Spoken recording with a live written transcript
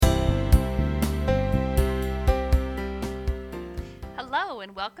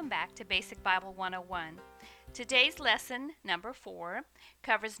and welcome back to Basic Bible 101. Today's lesson, number 4,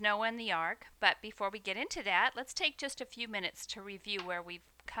 covers Noah and the ark, but before we get into that, let's take just a few minutes to review where we've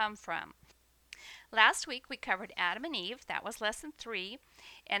come from. Last week we covered Adam and Eve, that was lesson 3,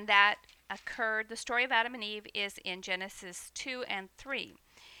 and the story of Adam and Eve is in Genesis 2 and 3.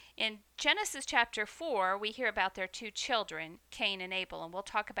 In Genesis chapter 4, we hear about their two children, Cain and Abel, and we'll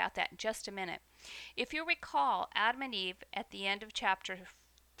talk about that in just a minute. If you recall, Adam and Eve at the end of chapter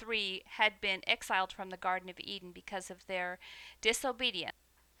 3 had been exiled from the Garden of Eden because of their disobedience.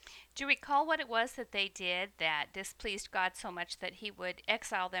 Do you recall what it was that they did that displeased God so much that he would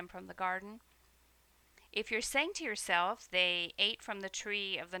exile them from the garden? If you're saying to yourself, they ate from the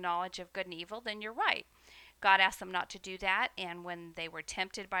tree of the knowledge of good and evil, then you're right. God asked them not to do that, and when they were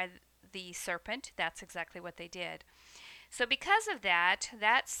tempted by the serpent, that's exactly what they did. So because of that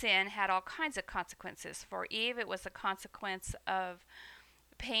sin had all kinds of consequences. For Eve, it was a consequence of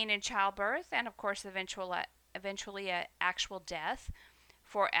pain in childbirth, and of course eventually an actual death.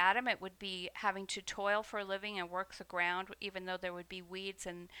 For Adam, it would be having to toil for a living and work the ground, even though there would be weeds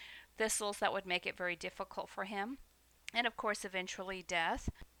and thistles that would make it very difficult for him. And of course, eventually death.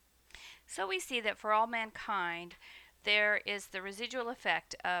 So we see that for all mankind, there is the residual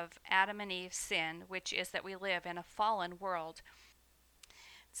effect of Adam and Eve's sin, which is that we live in a fallen world.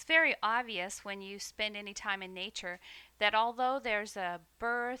 It's very obvious when you spend any time in nature that although there's a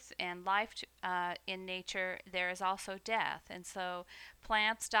birth and life in nature, there is also death. And so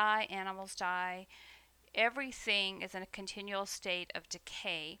plants die, animals die, everything is in a continual state of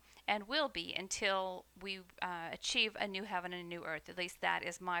decay and will be until we achieve a new heaven and a new earth. At least that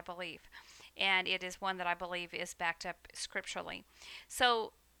is my belief. And it is one that I believe is backed up scripturally.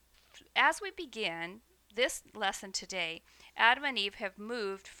 So as we begin this lesson today, Adam and Eve have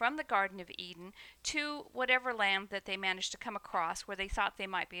moved from the Garden of Eden to whatever land that they managed to come across where they thought they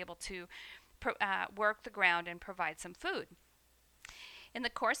might be able to work the ground and provide some food. In the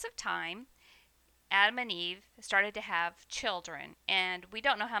course of time, Adam and Eve started to have children, and we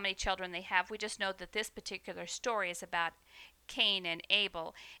don't know how many children they have. We just know that this particular story is about Cain and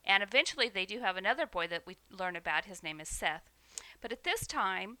Abel, and eventually they do have another boy that we learn about. His name is Seth. But at this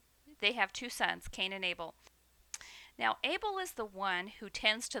time, they have two sons, Cain and Abel. Now, Abel is the one who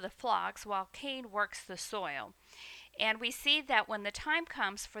tends to the flocks while Cain works the soil. And we see that when the time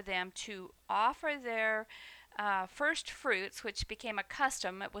comes for them to offer their first fruits, which became a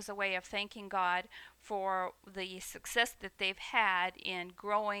custom, it was a way of thanking God for the success that they've had in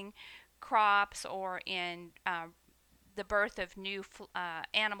growing crops or in the birth of new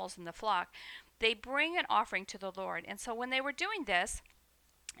animals in the flock. They bring an offering to the Lord. And so when they were doing this,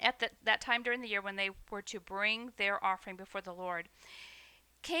 at that time during the year when they were to bring their offering before the Lord,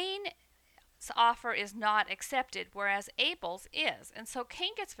 Cain's offer is not accepted, whereas Abel's is. And so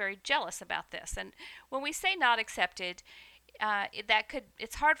Cain gets very jealous about this. And when we say not accepted,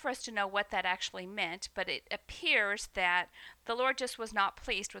 it's hard for us to know what that actually meant, but it appears that the Lord just was not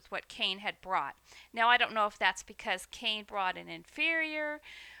pleased with what Cain had brought. Now, I don't know if that's because Cain brought an inferior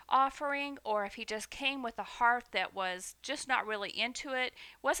offering, or if he just came with a heart that was just not really into it,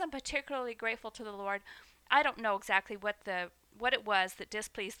 wasn't particularly grateful to the Lord. I don't know exactly what it was that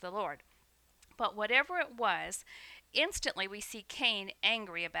displeased the Lord. But whatever it was, instantly we see Cain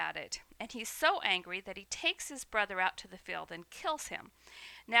angry about it. And he's so angry that he takes his brother out to the field and kills him.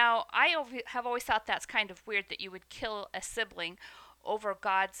 Now, I have always thought that's kind of weird that you would kill a sibling over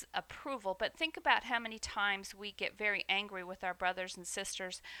God's approval, but think about how many times we get very angry with our brothers and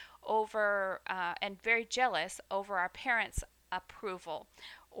sisters over and very jealous over our parents' approval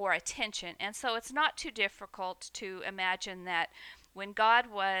or attention. And so it's not too difficult to imagine that when God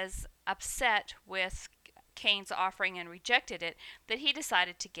was upset with Cain's offering and rejected it, that he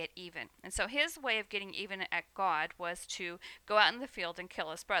decided to get even. And so his way of getting even at God was to go out in the field and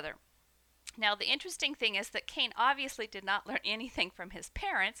kill his brother. Now, the interesting thing is that Cain obviously did not learn anything from his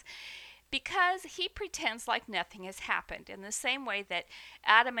parents, because he pretends like nothing has happened, in the same way that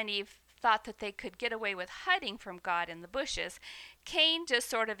Adam and Eve thought that they could get away with hiding from God in the bushes. Cain just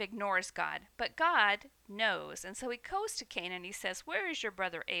sort of ignores God, but God knows, and so he goes to Cain and he says, "Where is your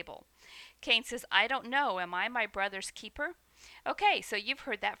brother Abel?" Cain says, "I don't know. Am I my brother's keeper?" Okay, so you've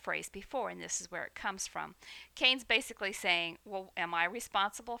heard that phrase before, and this is where it comes from. Cain's basically saying, well, am I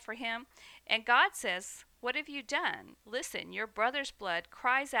responsible for him? And God says, "What have you done? Listen, your brother's blood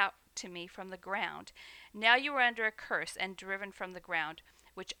cries out to me from the ground. Now you are under a curse and driven from the ground,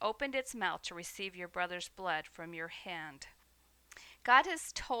 which opened its mouth to receive your brother's blood from your hand." God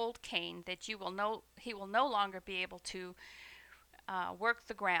has told Cain that he will no longer be able to work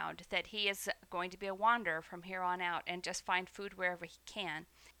the ground, that he is going to be a wanderer from here on out and just find food wherever he can.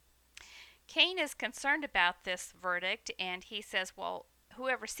 Cain is concerned about this verdict, and he says, well,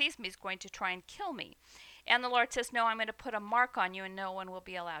 whoever sees me is going to try and kill me. And the Lord says, no, I'm going to put a mark on you and no one will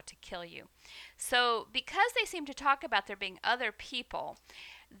be allowed to kill you. So because they seem to talk about there being other people,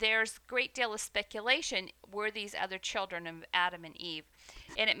 there's a great deal of speculation, were these other children of Adam and Eve?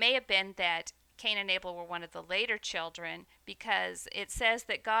 And it may have been that Cain and Abel were one of the later children, because it says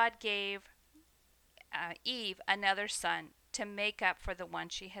that God gave Eve another son to make up for the one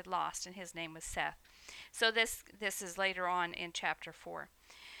she had lost, and his name was Seth. So this is later on in chapter 4.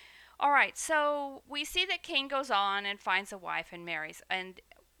 All right, so we see that Cain goes on and finds a wife and marries, and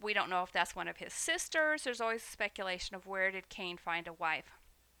we don't know if that's one of his sisters. There's always speculation of where did Cain find a wife,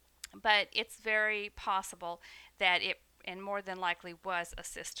 but it's very possible that it, and more than likely, was a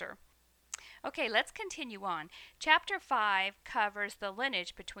sister. Okay, let's continue on. Chapter 5 covers the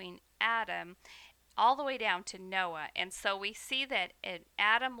lineage between Adam all the way down to Noah. And so we see that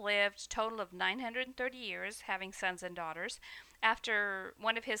Adam lived a total of 930 years, having sons and daughters. After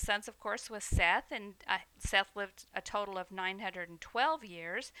one of his sons, of course, was Seth, and Seth lived a total of 912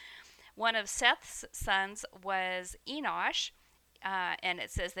 years. One of Seth's sons was Enosh, and it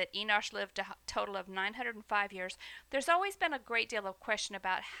says that Enosh lived a total of 905 years. There's always been a great deal of question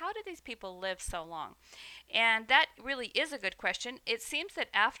about how did these people live so long? And that really is a good question. It seems that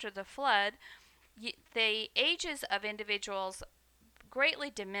after the flood, the ages of individuals greatly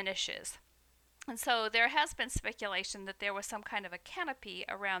diminishes. And so there has been speculation that there was some kind of a canopy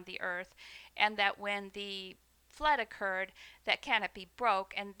around the earth, and that when the flood occurred, that canopy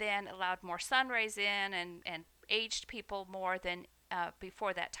broke and then allowed more sun rays in and aged people more than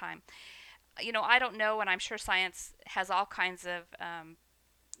before that time. You know, I don't know, and I'm sure science has all kinds of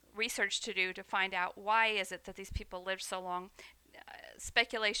research to do to find out why is it that these people lived so long.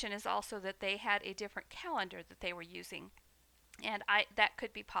 Speculation is also that they had a different calendar that they were using, and that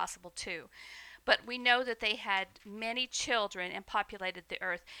could be possible too. But we know that they had many children and populated the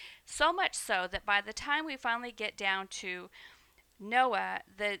earth, so much so that by the time we finally get down to Noah,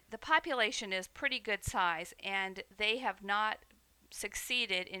 the population is pretty good size, and they have not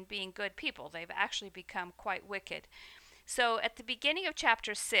succeeded in being good people. They've actually become quite wicked. So at the beginning of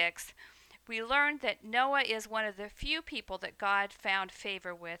chapter 6, we learned that Noah is one of the few people that God found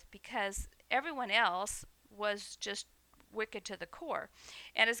favor with, because everyone else was just wicked to the core.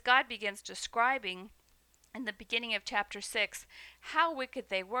 And as God begins describing in the beginning of chapter 6 how wicked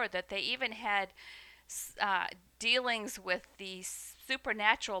they were, that they even had dealings with these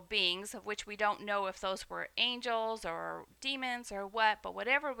supernatural beings, of which we don't know if those were angels or demons or what, but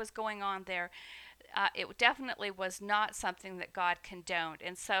whatever was going on there, it definitely was not something that God condoned.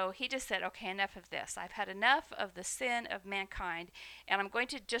 And so he just said, okay, enough of this. I've had enough of the sin of mankind, and I'm going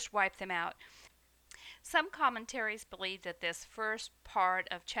to just wipe them out. Some commentaries believe that this first part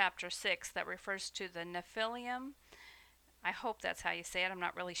of chapter 6 that refers to the Nephilim, I hope that's how you say it, I'm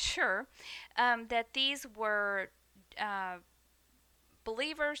not really sure, that these were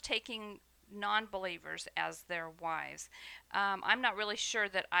believers taking non-believers as their wives. I'm not really sure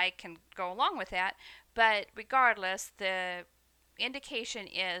that I can go along with that, but regardless, the indication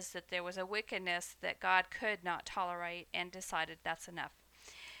is that there was a wickedness that God could not tolerate and decided that's enough.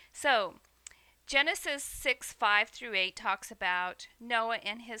 So Genesis 6:5-8 talks about Noah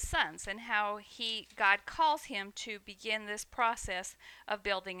and his sons and how God calls him to begin this process of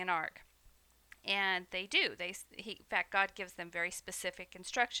building an ark. And they do. In fact, God gives them very specific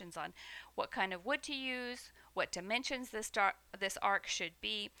instructions on what kind of wood to use, what dimensions this ark should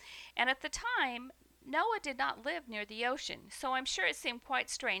be. And at the time, Noah did not live near the ocean, so I'm sure it seemed quite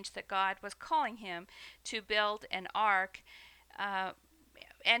strange that God was calling him to build an ark.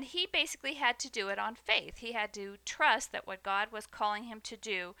 And he basically had to do it on faith. He had to trust that what God was calling him to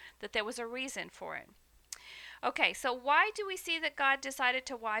do, that there was a reason for it. Okay, so why do we see that God decided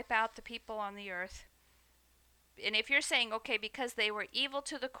to wipe out the people on the earth? And if you're saying, okay, because they were evil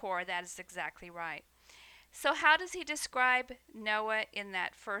to the core, that is exactly right. So how does he describe Noah in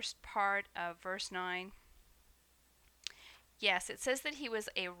that first part of verse 9? Yes, it says that he was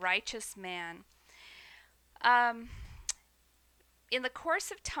a righteous man. In the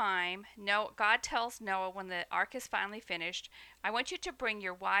course of time, God tells Noah when the ark is finally finished, I want you to bring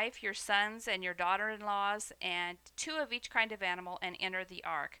your wife, your sons, and your daughter-in-laws, and 2 of each kind of animal, and enter the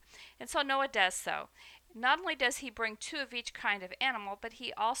ark. And so Noah does so. Not only does he bring 2 of each kind of animal, but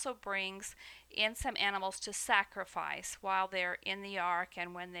he also brings in some animals to sacrifice while they're in the ark.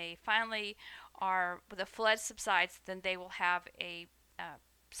 And when they finally the flood subsides, then they will have a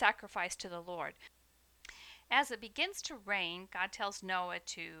sacrifice to the Lord. As it begins to rain, God tells Noah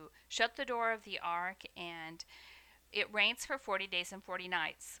to shut the door of the ark, and it rains for 40 days and 40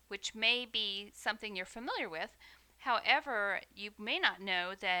 nights, which may be something you're familiar with. However, you may not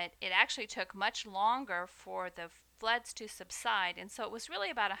know that it actually took much longer for the floods to subside, and so it was really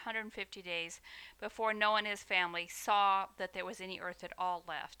about 150 days before Noah and his family saw that there was any earth at all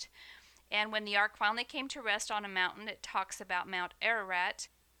left. And when the ark finally came to rest on a mountain, it talks about Mount Ararat.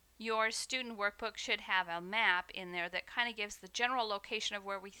 Your student workbook should have a map in there that kind of gives the general location of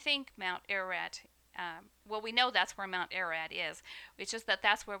where we think Mount Ararat. Well, we know that's where Mount Ararat is. It's just that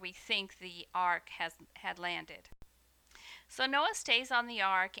that's where we think the ark had landed. So Noah stays on the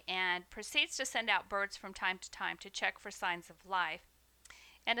ark and proceeds to send out birds from time to time to check for signs of life.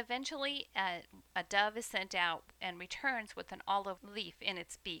 And eventually, a dove is sent out and returns with an olive leaf in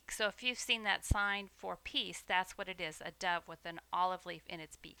its beak. So, if you've seen that sign for peace, that's what it is, a dove with an olive leaf in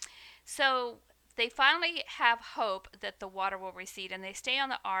its beak. So, they finally have hope that the water will recede, and they stay on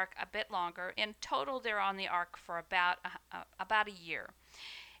the ark a bit longer. In total, they're on the ark for about a year.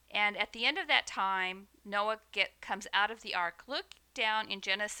 And at the end of that time, Noah comes out of the ark. Look down in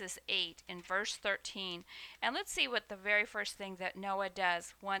Genesis 8 in verse 13, and let's see what the very first thing that Noah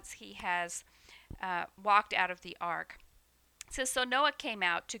does once he has walked out of the ark. It says, "So Noah came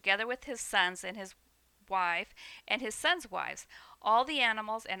out together with his sons and his wife and his sons' wives, all the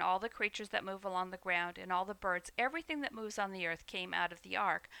animals and all the creatures that move along the ground and all the birds, everything that moves on the earth came out of the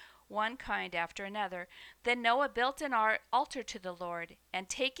ark, one kind after another. Then Noah built an altar to the Lord, and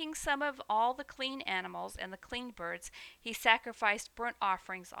taking some of all the clean animals and the clean birds, he sacrificed burnt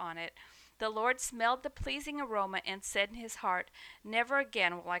offerings on it. The Lord smelled the pleasing aroma and said in his heart, 'Never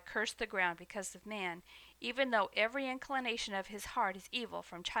again will I curse the ground because of man, even though every inclination of his heart is evil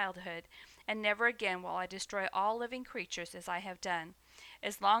from childhood, and never again will I destroy all living creatures as I have done.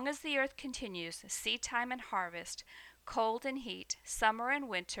 As long as the earth continues, seed time and harvest, cold and heat, summer and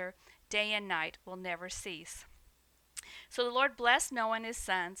winter, day and night will never cease.' So the Lord blessed Noah and his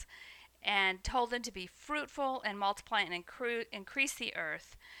sons and told them to be fruitful and multiply and increase the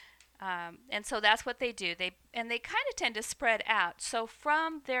earth. And so that's what they do. They kind of tend to spread out. So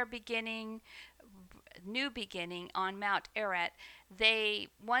from their new beginning on Mount Ararat,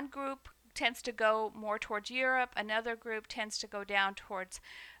 one group tends to go more towards Europe, another group tends to go down towards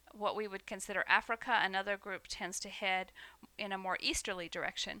what we would consider Africa, another group tends to head in a more easterly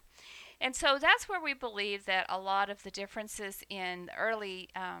direction. And so that's where we believe that a lot of the differences in the early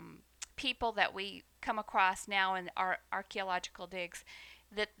people that we come across now in our archaeological digs,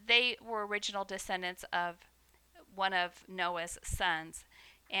 that they were original descendants of one of Noah's sons.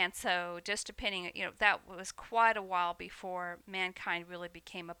 And so just depending, that was quite a while before mankind really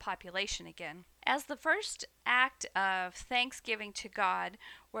became a population again. As the first act of thanksgiving to God,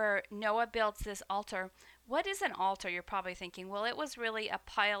 where Noah builds this altar, what is an altar, you're probably thinking? Well, it was really a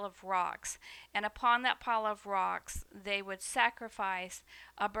pile of rocks. And upon that pile of rocks, they would sacrifice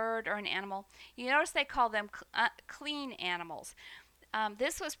a bird or an animal. You notice they call them clean animals.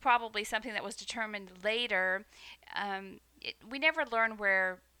 This was probably something that was determined later. We never learn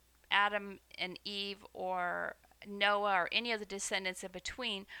where Adam and Eve or Noah or any of the descendants in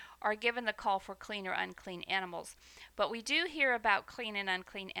between are given the call for clean or unclean animals. But we do hear about clean and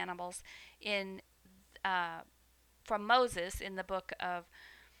unclean animals from Moses in the book of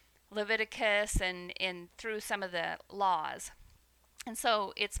Leviticus and through some of the laws. And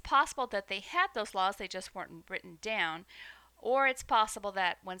so it's possible that they had those laws, they just weren't written down. Or it's possible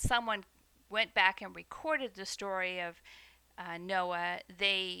that when someone went back and recorded the story of Noah,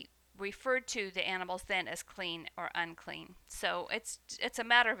 they referred to the animals then as clean or unclean. So it's a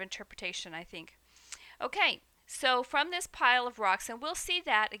matter of interpretation, I think. Okay, so from this pile of rocks, and we'll see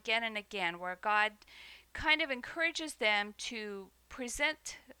that again and again, where God kind of encourages them to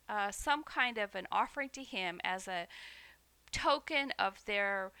present some kind of an offering to Him as a token of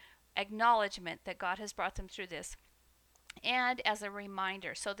their acknowledgement that God has brought them through this, and as a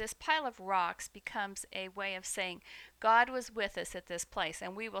reminder. So this pile of rocks becomes a way of saying God was with us at this place,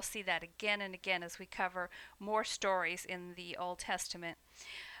 and we will see that again and again as we cover more stories in the Old Testament.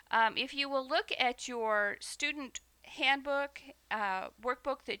 If you will look at your student handbook,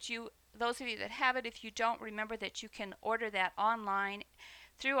 workbook, those of you that have it, if you don't, remember that you can order that online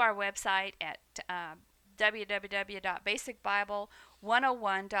through our website at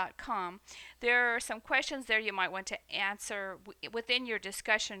www.basicbible101.com. There are some questions there you might want to answer within your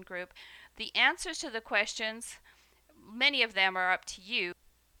discussion group. The answers to the questions, many of them are up to you.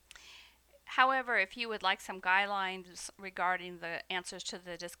 However, if you would like some guidelines regarding the answers to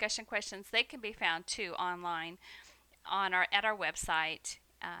the discussion questions, they can be found too online at our website.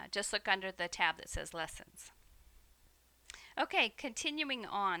 Just look under the tab that says Lessons. Okay, continuing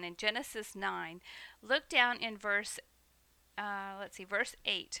on in Genesis 9, look down in verse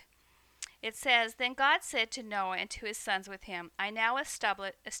 8. It says, Then God said to Noah and to his sons with him, I now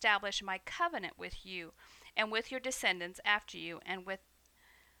establish my covenant with you and with your descendants after you and with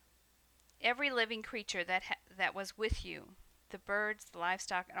every living creature that was with you, the birds, the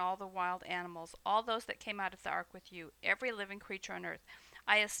livestock, and all the wild animals, all those that came out of the ark with you, every living creature on earth.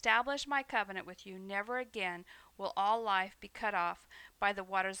 I establish my covenant with you. Never again will all life be cut off by the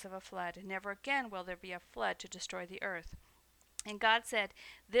waters of a flood. Never again will there be a flood to destroy the earth. And God said,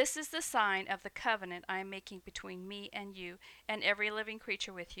 This is the sign of the covenant I am making between me and you and every living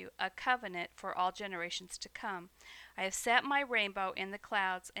creature with you, a covenant for all generations to come. I have set my rainbow in the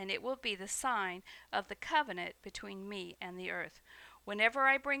clouds, and it will be the sign of the covenant between me and the earth. Whenever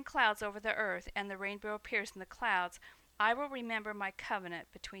I bring clouds over the earth and the rainbow appears in the clouds, I will remember my covenant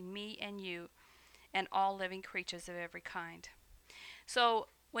between me and you and all living creatures of every kind. So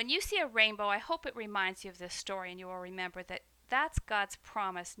when you see a rainbow, I hope it reminds you of this story, and you will remember that that's God's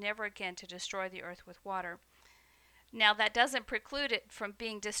promise never again to destroy the earth with water. Now, that doesn't preclude it from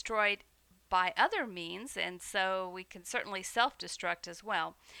being destroyed by other means, and so we can certainly self destruct as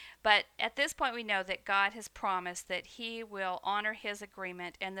well. But at this point, we know that God has promised that He will honor His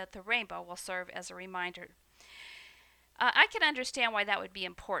agreement and that the rainbow will serve as a reminder. I can understand why that would be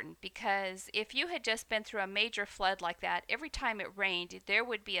important, because if you had just been through a major flood like that, every time it rained, there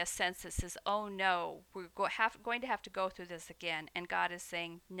would be a sense that says, oh no, we're going to have to go through this again. And God is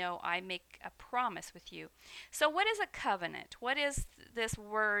saying, no, I make a promise with you. So what is a covenant? What is this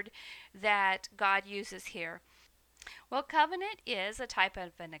word that God uses here? Well, covenant is a type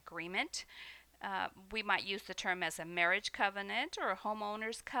of an agreement. We might use the term as a marriage covenant or a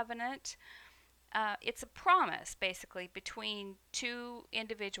homeowner's covenant. It's a promise, basically, between two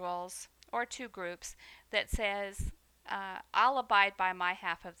individuals or two groups that says, I'll abide by my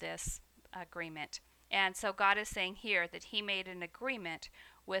half of this agreement. And so God is saying here that He made an agreement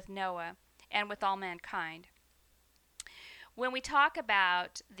with Noah and with all mankind. When we talk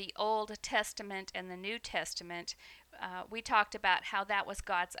about the Old Testament and the New Testament, we talked about how that was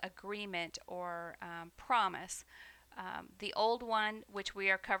God's agreement or promise. The old one, which we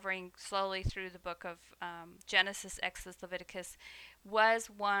are covering slowly through the book of Genesis, Exodus, Leviticus, was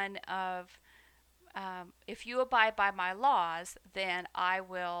one of, if you abide by my laws, then I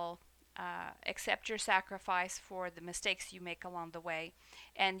will accept your sacrifice for the mistakes you make along the way,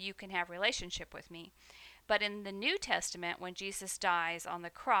 and you can have relationship with me. But in the New Testament, when Jesus dies on the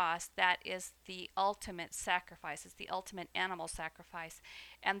cross, that is the ultimate sacrifice. It's the ultimate animal sacrifice.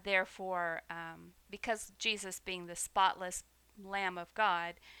 And therefore, because Jesus being the spotless Lamb of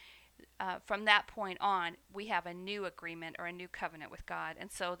God, from that point on, we have a new agreement or a new covenant with God.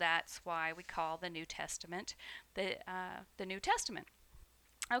 And so that's why we call the New Testament the New Testament.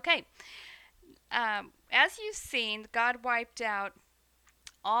 Okay. As you've seen, God wiped out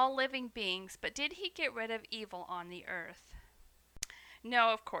all living beings, but did He get rid of evil on the earth? No,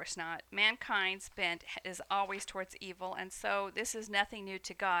 of course not. Mankind's bent is always towards evil, and so this is nothing new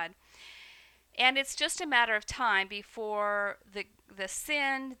to God. And it's just a matter of time before the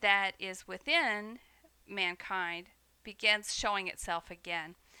sin that is within mankind begins showing itself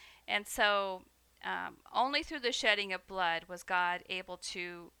again. And so only through the shedding of blood was God able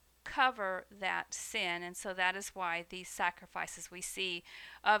to cover that sin, and so that is why these sacrifices we see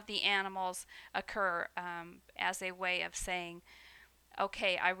of the animals occur as a way of saying,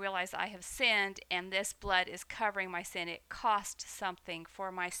 okay, I realize I have sinned and this blood is covering my sin. It cost something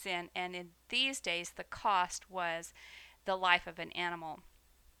for my sin, and in these days the cost was the life of an animal.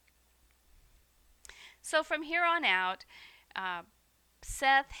 So from here on out,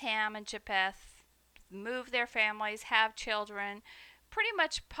 Seth, Ham, and Japheth move their families, have children, pretty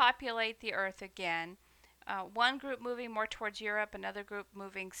much populate the earth again. One group moving more towards Europe, another group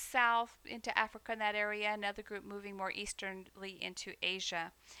moving south into Africa in that area, another group moving more easternly into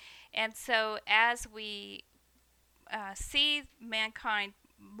Asia. And so as we see mankind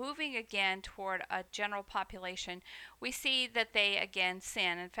moving again toward a general population, we see that they again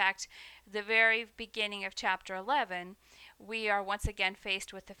sin. In fact, the very beginning of chapter 11, we are once again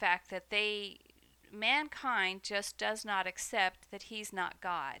faced with the fact that mankind just does not accept that He's not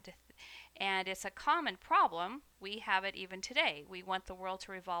God. And it's a common problem. We have it even today. We want the world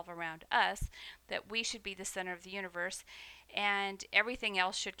to revolve around us, that we should be the center of the universe, and everything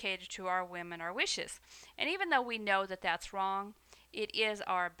else should cater to our whim and our wishes. And even though we know that that's wrong, it is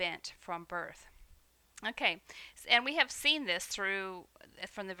our bent from birth. Okay, and we have seen this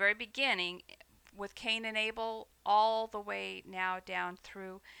from the very beginning with Cain and Abel all the way now down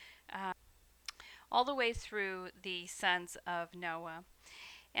through all the way through the sons of Noah.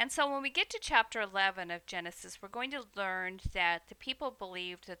 And so when we get to chapter 11 of Genesis, we're going to learn that the people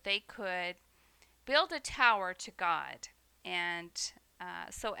believed that they could build a tower to God. And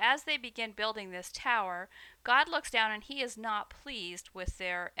so as they begin building this tower, God looks down and he is not pleased with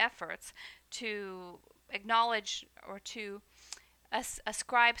their efforts to acknowledge or to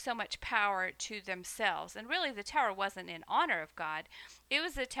ascribe so much power to themselves. And really, the tower wasn't in honor of God, it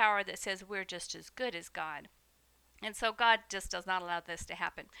was a tower that says we're just as good as God. And so God just does not allow this to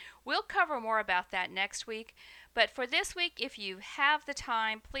happen. We'll cover more about that next week. But for this week, if you have the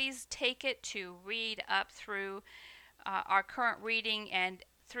time, please take it to read up through our current reading. And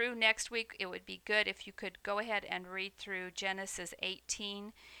through next week, it would be good if you could go ahead and read through Genesis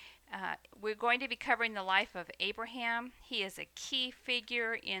 18. We're going to be covering the life of Abraham. He is a key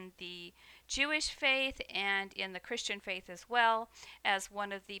figure in the Jewish faith and in the Christian faith as well, as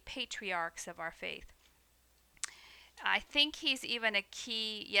one of the patriarchs of our faith. I think he's even a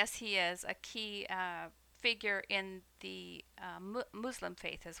key, yes, he is a key figure in the Muslim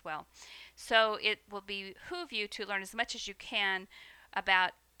faith as well. So it will behoove you to learn as much as you can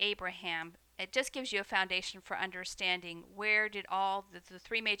about Abraham. It just gives you a foundation for understanding where did all the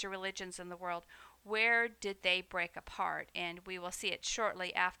three major religions in the world, where did they break apart? And we will see it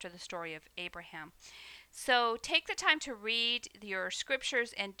shortly after the story of Abraham. So take the time to read your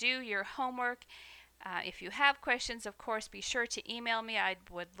scriptures and do your homework. If you have questions, of course, be sure to email me. I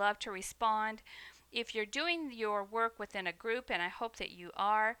would love to respond. If you're doing your work within a group, and I hope that you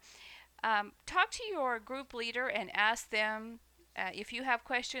are, talk to your group leader and ask them if you have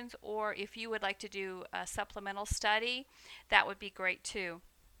questions, or if you would like to do a supplemental study. That would be great too.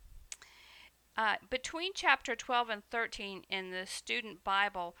 Between chapter 12 and 13 in the Student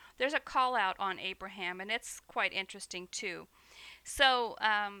Bible, there's a call out on Abraham, and it's quite interesting too. So,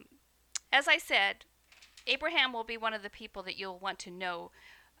 as I said, Abraham will be one of the people that you'll want to know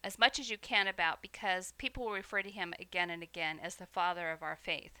as much as you can about, because people will refer to him again and again as the father of our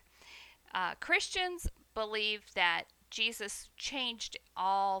faith. Christians believe that Jesus changed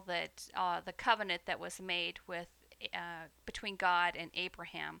all that the covenant that was made with between God and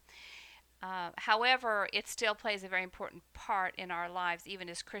Abraham. However, it still plays a very important part in our lives, even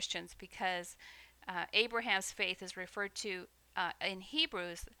as Christians, because Abraham's faith is referred to in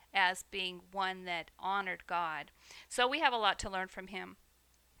Hebrews as being one that honored God. So we have a lot to learn from him.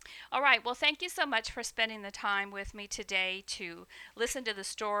 All right, well, thank you so much for spending the time with me today to listen to the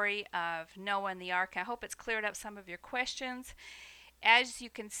story of Noah and the ark. I hope it's cleared up some of your questions. As you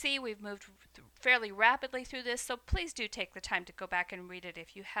can see, we've moved fairly rapidly through this, so please do take the time to go back and read it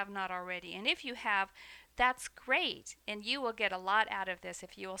if you have not already. And if you have, that's great, and you will get a lot out of this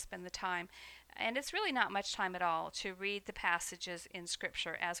if you will spend the time. And it's really not much time at all to read the passages in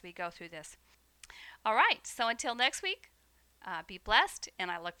Scripture as we go through this. All right, so until next week, be blessed, and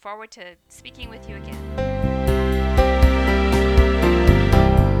I look forward to speaking with you again.